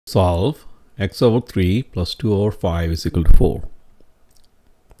Solve x over 3 plus 2 over 5 is equal to 4.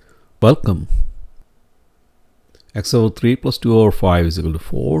 Welcome. X over 3 plus 2 over 5 is equal to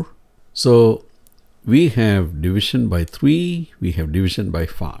 4. So we have division by 3, we have division by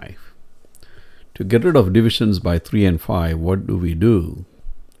 5. To get rid of divisions by 3 and 5, what do?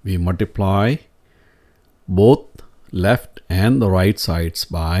 We multiply both left and the right sides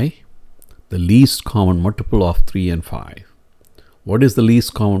by the least common multiple of 3 and 5. What is the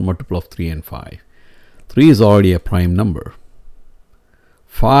least common multiple of 3 and 5? 3 is already a prime number.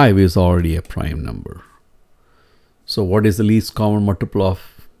 5 is already a prime number. So what is the least common multiple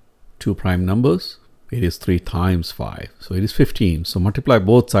of two prime numbers? It is 3 times 5. So it is 15. So multiply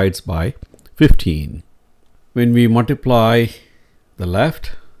both sides by 15. When we multiply the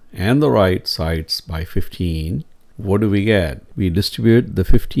left and the right sides by 15, what do we get? We distribute the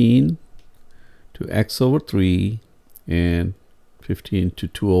 15 to x over 3 and 15 to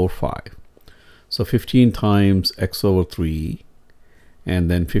 2 over 5. So 15 times x over 3 and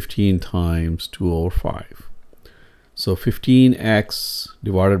then 15 times 2 over 5. So 15x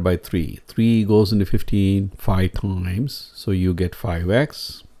divided by 3. 3 goes into 15 5 times. So you get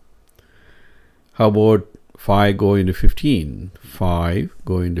 5x. How about 5 go into 15? 5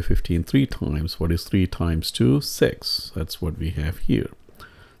 go into 15 3 times. What is 3 times 2? 6. That's what we have here.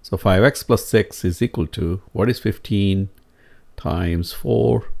 So 5x plus 6 is equal to, what is 15 times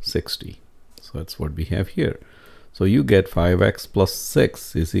 4? 60. So that's what we have here. So you get 5x plus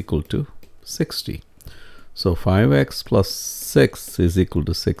 6 is equal to 60. So 5x plus 6 is equal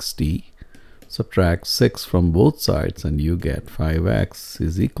to 60. Subtract 6 from both sides and you get 5x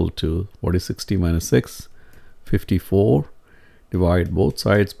is equal to, what is 60 minus 6? 54. Divide both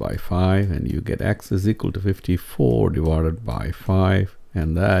sides by 5 and you get x is equal to 54 divided by 5,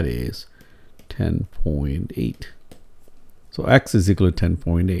 and that is 10.8. So x is equal to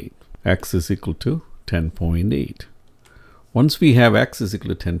 10.8. X is equal to 10.8. Once we have x is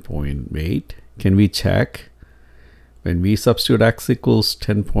equal to 10.8, can we check? When we substitute x equals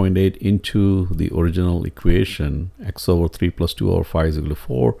 10.8 into the original equation, x over 3 plus 2 over 5 is equal to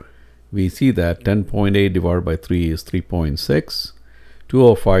 4, we see that 10.8 divided by 3 is 3.6. 2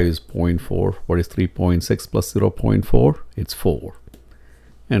 over 5 is 0.4. What is 3.6 plus 0.4? It's 4.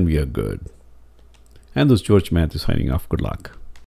 And we are good. And this is George Mathew signing off. Good luck.